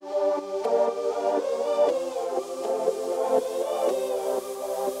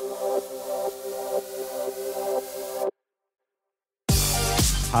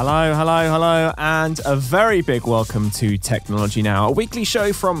Hello, and a very big welcome to Technology Now, a weekly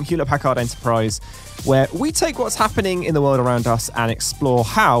show from Hewlett Packard Enterprise, where we take what's happening in the world around us and explore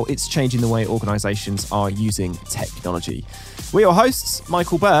how it's changing the way organisations are using technology. We're your hosts,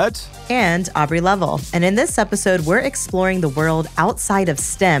 Michael Bird and Aubrey Lovell, and in this episode, we're exploring the world outside of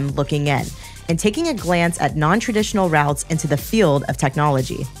STEM looking in, and taking a glance at non-traditional routes into the field of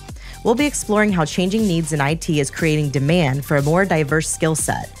technology. We'll be exploring how changing needs in IT is creating demand for a more diverse skill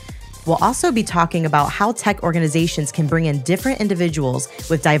set. We'll also be talking about how tech organizations can bring in different individuals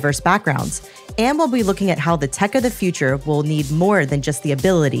with diverse backgrounds. And we'll be looking at how the tech of the future will need more than just the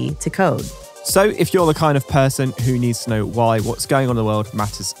ability to code. So if you're the kind of person who needs to know why what's going on in the world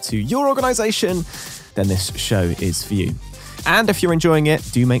matters to your organization, then this show is for you. And if you're enjoying it,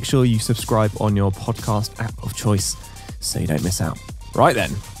 do make sure you subscribe on your podcast app of choice so you don't miss out. Right then.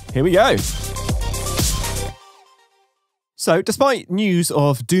 Here we go. So, despite news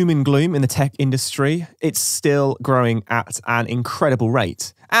of doom and gloom in the tech industry, it's still growing at an incredible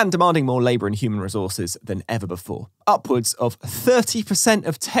rate and demanding more labour and human resources than ever before. Upwards of 30%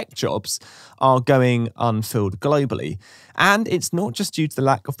 of tech jobs are going unfilled globally. And it's not just due to the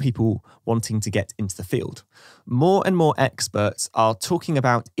lack of people wanting to get into the field. More and more experts are talking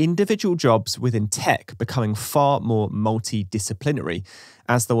about individual jobs within tech becoming far more multidisciplinary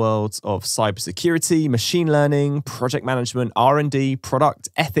as the worlds of cybersecurity, machine learning, project management, R&D, product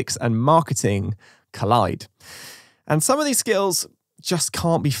ethics, and marketing collide. And some of these skills just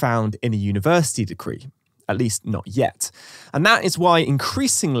can't be found in a university degree, at least not yet. And that is why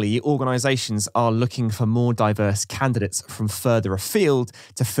increasingly organizations are looking for more diverse candidates from further afield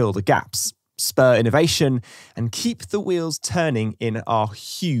to fill the gaps, spur innovation, and keep the wheels turning in our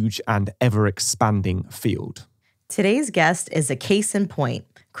huge and ever-expanding field. Today's guest is a case in point.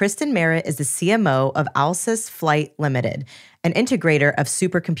 Kristen Merritt is the CMO of Alsys Flight Limited, an integrator of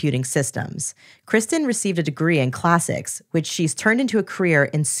supercomputing systems. Kristen received a degree in classics, which she's turned into a career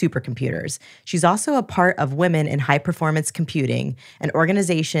in supercomputers. She's also a part of Women in High Performance Computing, an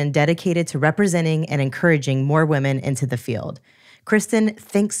organization dedicated to representing and encouraging more women into the field. Kristen,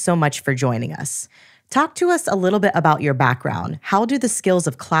 thanks so much for joining us. Talk to us a little bit about your background. How do the skills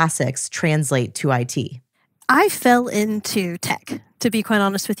of classics translate to IT? I fell into tech, to be quite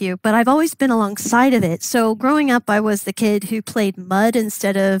honest with you, but I've always been alongside of it. So growing up, I was the kid who played Mud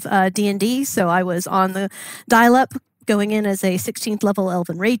instead of D&D. So I was on the dial-up, going in as a 16th level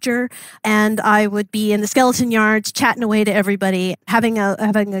Elven Ranger, and I would be in the skeleton yards chatting away to everybody, having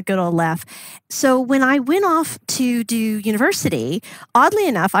a good old laugh. So when I went off to do university, oddly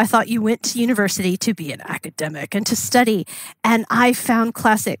enough, I thought you went to university to be an academic and to study, and I found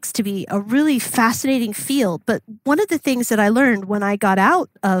classics to be a really fascinating field. But one of the things that I learned when I got out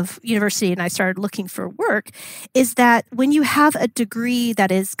of university and I started looking for work is that when you have a degree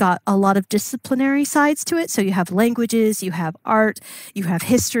that has got a lot of disciplinary sides to it, so you have languages, you have art, you have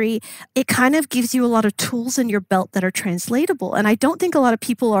history, it kind of gives you a lot of tools in your belt that are translatable. And I don't think a lot of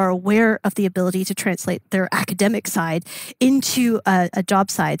people are aware of the ability to translate their academic side into a job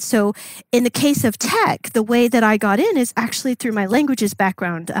side. So in the case of tech, the way that I got in is actually through my languages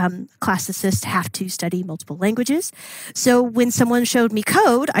background. Classicists have to study multiple languages. So when someone showed me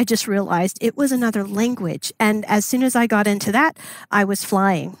code, I just realized it was another language. And as soon as I got into that, I was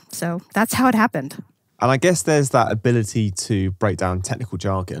flying. So that's how it happened. And I guess there's that ability to break down technical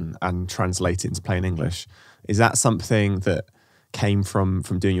jargon and translate it into plain English. Is that something that came from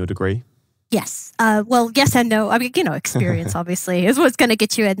doing your degree? Yes. Well, yes and no. I mean, experience obviously is what's going to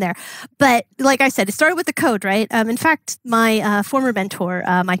get you in there. But like I said, it started with the code, right? In fact, my former mentor,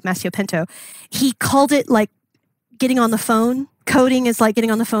 Mike Masciopento, he called it like getting on the phone. Coding is like getting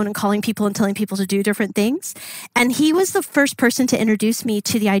on the phone and calling people and telling people to do different things. And he was the first person to introduce me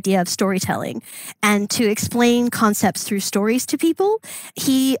to the idea of storytelling and to explain concepts through stories to people.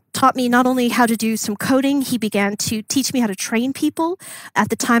 He taught me not only how to do some coding, he began to teach me how to train people. At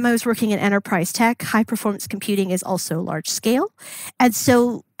the time I was working in enterprise tech, high performance computing is also large scale. And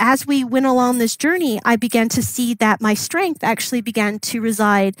so as we went along this journey, I began to see that my strength actually began to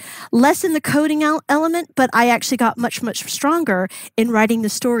reside less in the coding element, but I actually got much, much stronger in writing the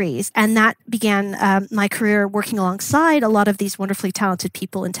stories. And that began my career working alongside a lot of these wonderfully talented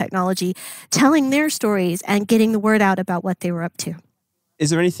people in technology, telling their stories and getting the word out about what they were up to. Is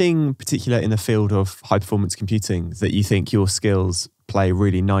there anything particular in the field of high performance computing that you think your skills play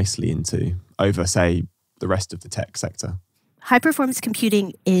really nicely into over, say, the rest of the tech sector? High performance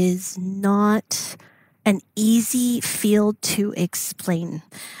computing is not an easy field to explain.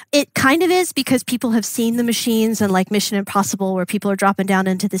 It kind of is because people have seen the machines and like Mission Impossible where people are dropping down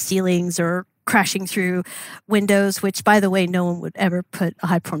into the ceilings or crashing through windows, which, by the way, no one would ever put a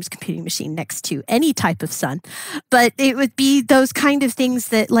high-performance computing machine next to any type of sun. But it would be those kind of things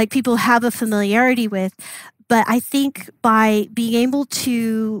that like people have a familiarity with. But I think by being able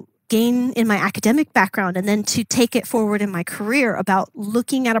to gain in my academic background and then to take it forward in my career about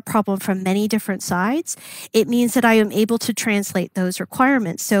looking at a problem from many different sides, it means that I am able to translate those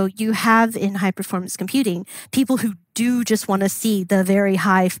requirements. So you have in high performance computing people who do just want to see the very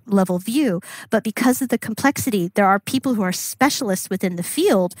high level view. But because of the complexity, there are people who are specialists within the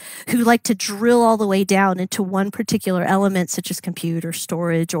field who like to drill all the way down into one particular element, such as compute or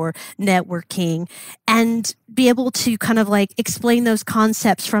storage or networking, and be able to kind of like explain those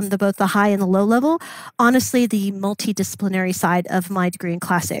concepts from both the high and the low level. Honestly, the multidisciplinary side of my degree in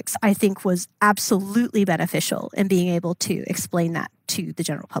classics, I think, was absolutely beneficial in being able to explain that to the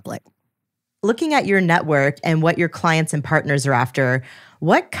general public. Looking at your network and what your clients and partners are after,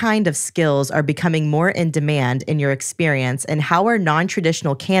 what kind of skills are becoming more in demand in your experience, and how are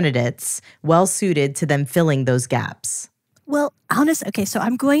non-traditional candidates well suited to them filling those gaps? Well, okay, so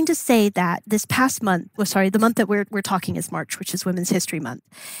I'm going to say that this past month, the month that we're talking is March, which is Women's History Month.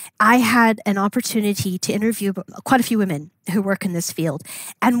 I had an opportunity to interview quite a few women who work in this field.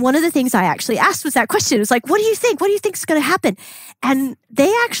 And one of the things I actually asked was that question. It was like, what do you think? What do you think is going to happen? And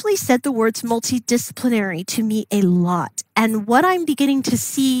they actually said the words multidisciplinary to me a lot. And what I'm beginning to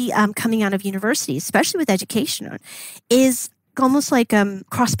see coming out of universities, especially with education, is almost like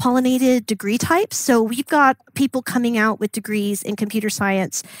cross-pollinated degree types. So we've got people coming out with degrees in computer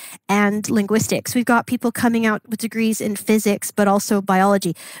science and linguistics. We've got people coming out with degrees in physics, but also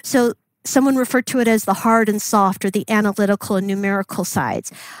biology. So someone referred to it as the hard and soft, or the analytical and numerical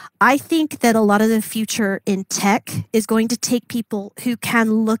sides. I think that a lot of the future in tech is going to take people who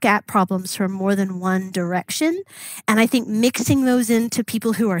can look at problems from more than one direction. And I think mixing those into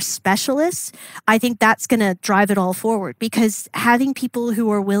people who are specialists, I think that's going to drive it all forward, because having people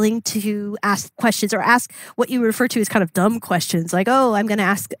who are willing to ask questions or ask what you refer to as kind of dumb questions, like, oh, I'm going to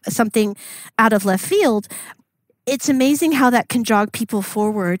ask something out of left field. It's amazing how that can jog people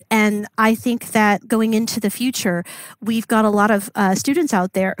forward. And I think that going into the future, we've got a lot of students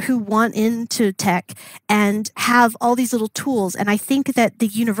out there who want into tech and have all these little tools. And I think that the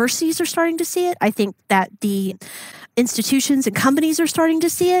universities are starting to see it. I think that the institutions and companies are starting to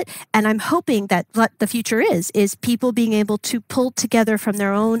see it. And I'm hoping that what the future is people being able to pull together from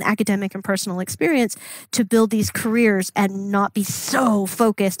their own academic and personal experience to build these careers and not be so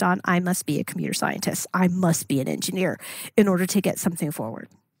focused on, I must be a computer scientist, I must be an engineer in order to get something forward.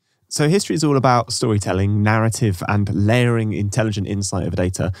 So history is all about storytelling, narrative, and layering intelligent insight over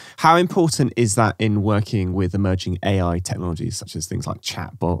data. How important is that in working with emerging AI technologies, such as things like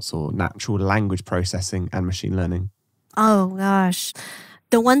chatbots or natural language processing and machine learning? Oh, gosh.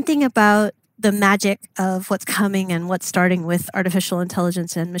 The one thing about the magic of what's coming and what's starting with artificial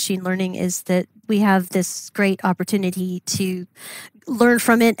intelligence and machine learning is that we have this great opportunity to learn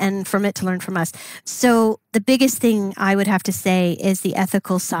from it and from it to learn from us. So the biggest thing I would have to say is the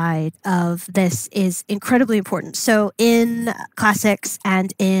ethical side of this is incredibly important. So in classics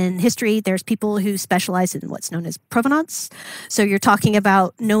and in history, there's people who specialize in what's known as provenance. So you're talking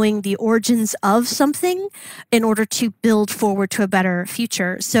about knowing the origins of something in order to build forward to a better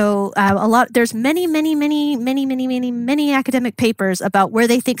future. So there's many academic papers about where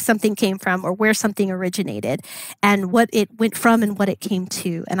they think something came from or where something originated and what it went from and what it came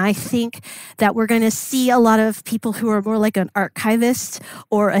to. And I think that we're going to see a lot of people who are more like an archivist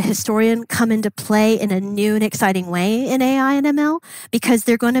or a historian come into play in a new and exciting way in AI and ML, because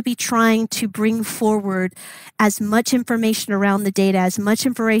they're going to be trying to bring forward as much information around the data, as much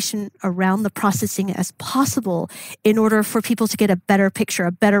information around the processing as possible in order for people to get a better picture,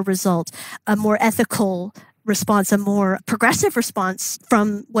 a better result, a more ethical response, a more progressive response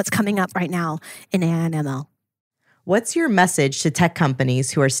from what's coming up right now in AI and ML. What's your message to tech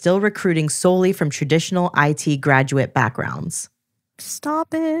companies who are still recruiting solely from traditional IT graduate backgrounds? Stop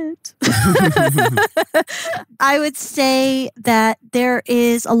it. I would say that there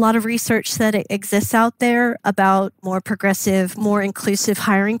is a lot of research that exists out there about more progressive, more inclusive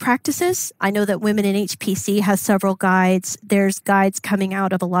hiring practices. I know that Women in HPC has several guides. There's guides coming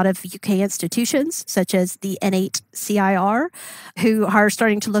out of a lot of UK institutions, such as the N8 CIR, who are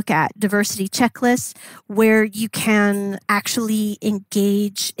starting to look at diversity checklists where you can actually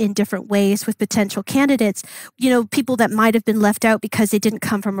engage in different ways with potential candidates. You know, people that might have been left out because they didn't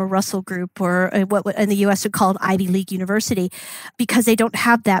come from a Russell group or what in the US would call an Ivy League university, because they don't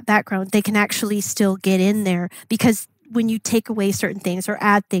have that background. They can actually still get in there because when you take away certain things or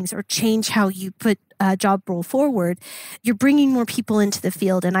add things or change how you put a job role forward, you're bringing more people into the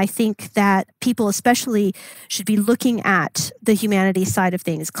field. And I think that people especially should be looking at the humanities side of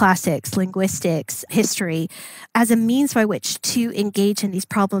things, classics, linguistics, history, as a means by which to engage in these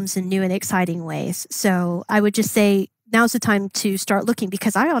problems in new and exciting ways. So I would just say, now's the time to start looking,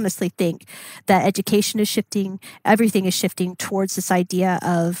 because I honestly think that education is shifting. Everything is shifting towards this idea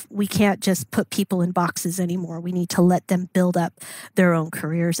of we can't just put people in boxes anymore. We need to let them build up their own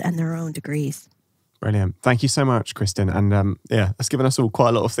careers and their own degrees. Brilliant. Thank you so much, Kristen. And that's given us all quite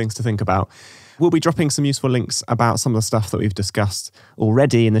a lot of things to think about. We'll be dropping some useful links about some of the stuff that we've discussed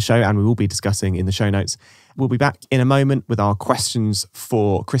already in the show, and we will be discussing in the show notes. We'll be back in a moment with our questions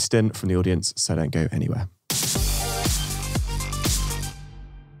for Kristen from the audience, so don't go anywhere.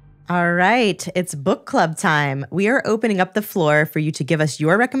 All right, it's book club time. We are opening up the floor for you to give us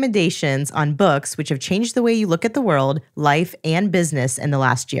your recommendations on books which have changed the way you look at the world, life, and business in the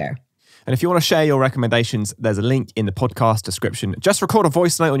last year. And if you want to share your recommendations, there's a link in the podcast description. Just record a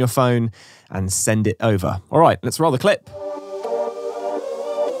voice note on your phone and send it over. All right, let's roll the clip.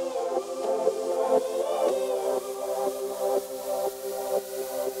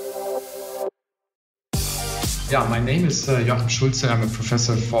 Yeah, my name is Joachim Schulze. I'm a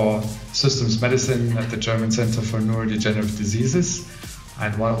professor for systems medicine at the German Center for Neurodegenerative Diseases.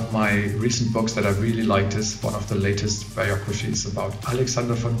 And one of my recent books that I really liked is one of the latest biographies about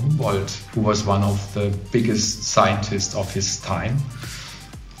Alexander von Humboldt, who was one of the biggest scientists of his time.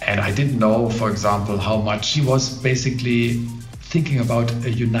 And I didn't know, for example, how much he was basically thinking about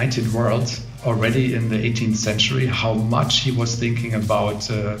a united world already in the 18th century, how much he was thinking about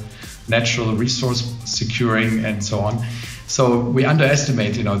natural resource securing and so on. So we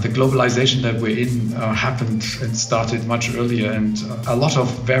underestimate, the globalization that we're in happened and started much earlier, and a lot of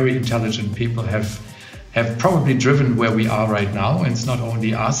very intelligent people have probably driven where we are right now. And it's not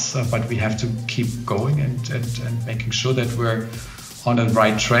only us, but we have to keep going and making sure that we're on the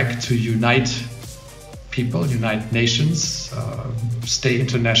right track to unite people, unite nations, stay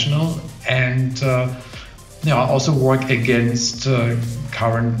international, and also work against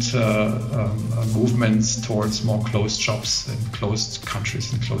current movements towards more closed shops and closed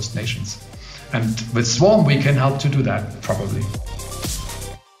countries and closed nations. And with Swarm, we can help to do that, probably.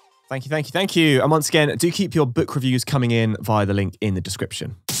 Thank you. And once again, do keep your book reviews coming in via the link in the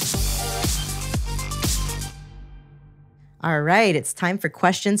description. All right, it's time for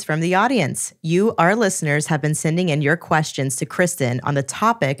questions from the audience. You, our listeners, have been sending in your questions to Kristen on the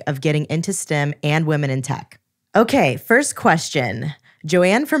topic of getting into STEM and women in tech. Okay, first question.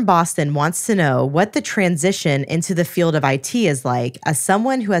 Joanne from Boston wants to know what the transition into the field of IT is like as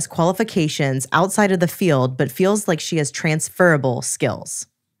someone who has qualifications outside of the field but feels like she has transferable skills.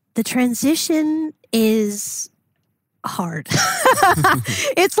 The transition is hard.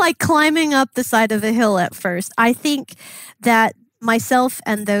 It's like climbing up the side of a hill at first. I think that myself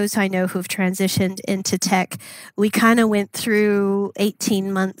and those I know who've transitioned into tech, we kind of went through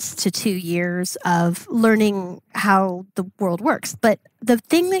 18 months to 2 years of learning how the world works. But the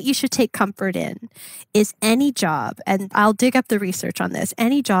thing that you should take comfort in is any job, and I'll dig up the research on this,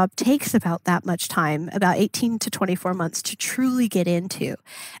 any job takes about that much time, about 18 to 24 months to truly get into.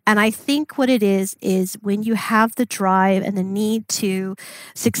 And I think what it is when you have the drive and the need to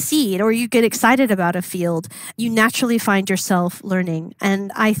succeed, or you get excited about a field, you naturally find yourself learning.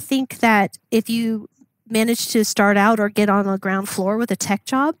 And I think that if you manage to start out or get on the ground floor with a tech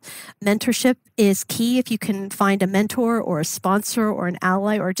job, mentorship is key. If you can find a mentor or a sponsor or an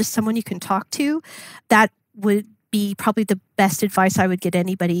ally or just someone you can talk to, that would be probably the best advice I would get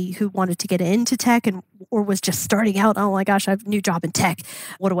anybody who wanted to get into tech or was just starting out. Oh my gosh, I have a new job in tech.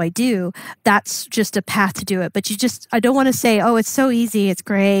 What do I do? That's just a path to do it. But I don't want to say, oh, it's so easy, it's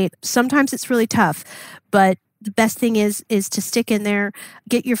great. Sometimes it's really tough, but the best thing is to stick in there,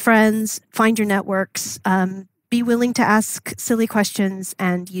 get your friends, find your networks, be willing to ask silly questions,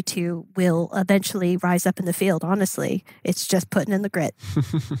 and you two will eventually rise up in the field. Honestly, it's just putting in the grit.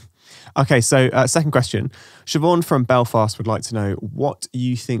 Okay, so second question. Siobhan from Belfast would like to know what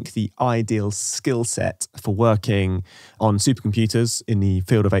you think the ideal skill set for working on supercomputers in the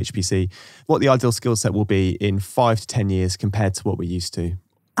field of HPC, what the ideal skill set will be in 5 to 10 years compared to what we're used to.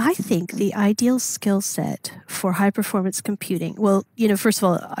 I think the ideal skill set for high-performance computing, well, first of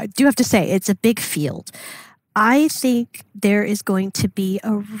all, I do have to say it's a big field. I think there is going to be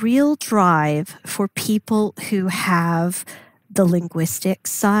a real drive for people who have the linguistic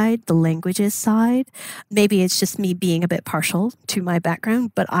side, the languages side. Maybe it's just me being a bit partial to my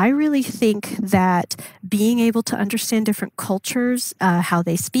background, but I really think that being able to understand different cultures, how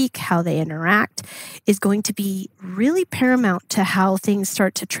they speak, how they interact, is going to be really paramount to how things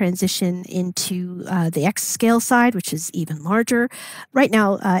start to transition into the X scale side, which is even larger. Right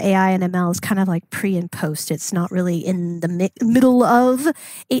now, AI and ML is kind of like pre and post. It's not really in the middle of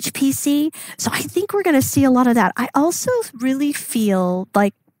HPC. So I think we're going to see a lot of that. I also really feel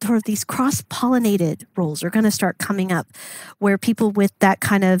like sort of these cross-pollinated roles are going to start coming up where people with that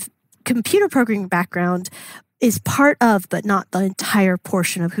kind of computer programming background is part of, but not the entire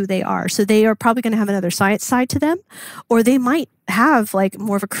portion of who they are. So they are probably going to have another science side to them, or they might have like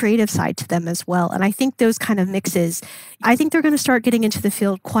more of a creative side to them as well. And I think those kind of mixes, I think they're going to start getting into the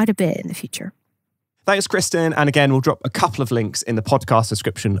field quite a bit in the future. Thanks, Kristen. And again, we'll drop a couple of links in the podcast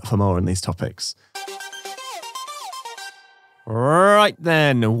description for more on these topics. Right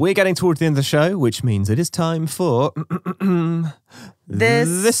then, we're getting towards the end of the show, which means it is time for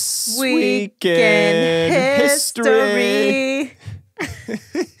This Week in History.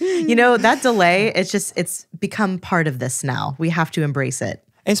 You know, that delay, it's become part of this now. We have to embrace it.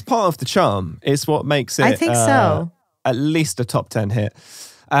 It's part of the charm. It's what makes it, I think so, at least a top 10 hit.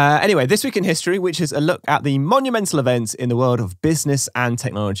 Anyway, This Week in History, which is a look at the monumental events in the world of business and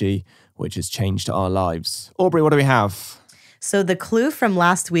technology, which has changed our lives. Aubrey, what do we have? So the clue from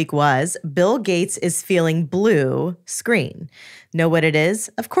last week was Bill Gates is feeling blue screen. Know what it is?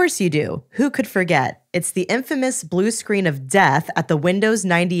 Of course you do. Who could forget? It's the infamous blue screen of death at the Windows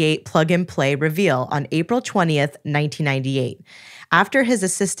 98 plug-and-play reveal on April 20th, 1998. After his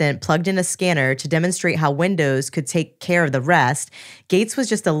assistant plugged in a scanner to demonstrate how Windows could take care of the rest, Gates was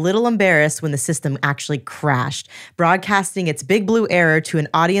just a little embarrassed when the system actually crashed, broadcasting its big blue error to an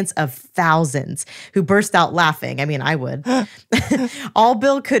audience of thousands who burst out laughing. I mean, I would. All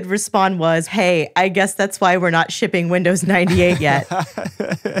Bill could respond was, "Hey, I guess that's why we're not shipping Windows 98 yet."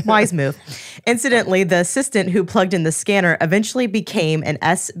 Wise move. Incidentally, the assistant who plugged in the scanner eventually became an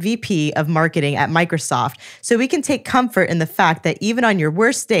SVP of marketing at Microsoft, so we can take comfort in the fact that even on your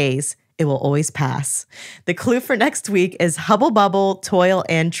worst days, it will always pass. The clue for next week is Hubble Bubble, Toil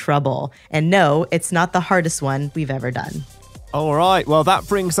and Trouble. And no, it's not the hardest one we've ever done. All right, well, that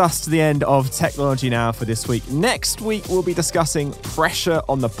brings us to the end of Technology Now for this week. Next week, we'll be discussing pressure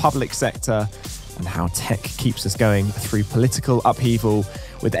on the public sector and how tech keeps us going through political upheaval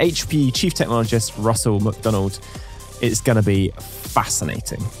with HP Chief Technologist Russell McDonald. It's going to be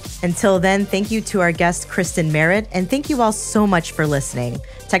fascinating. Until then, thank you to our guest, Kristen Merritt, and thank you all so much for listening.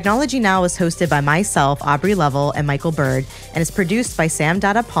 Technology Now is hosted by myself, Aubrey Lovell, and Michael Bird, and is produced by Sam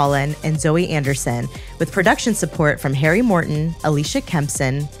Dada-Paulin and Zoe Anderson, with production support from Harry Morton, Alicia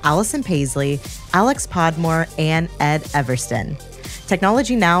Kempson, Allison Paisley, Alex Podmore, and Ed Everston.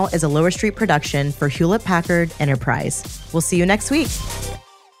 Technology Now is a Lower Street production for Hewlett Packard Enterprise. We'll see you next week.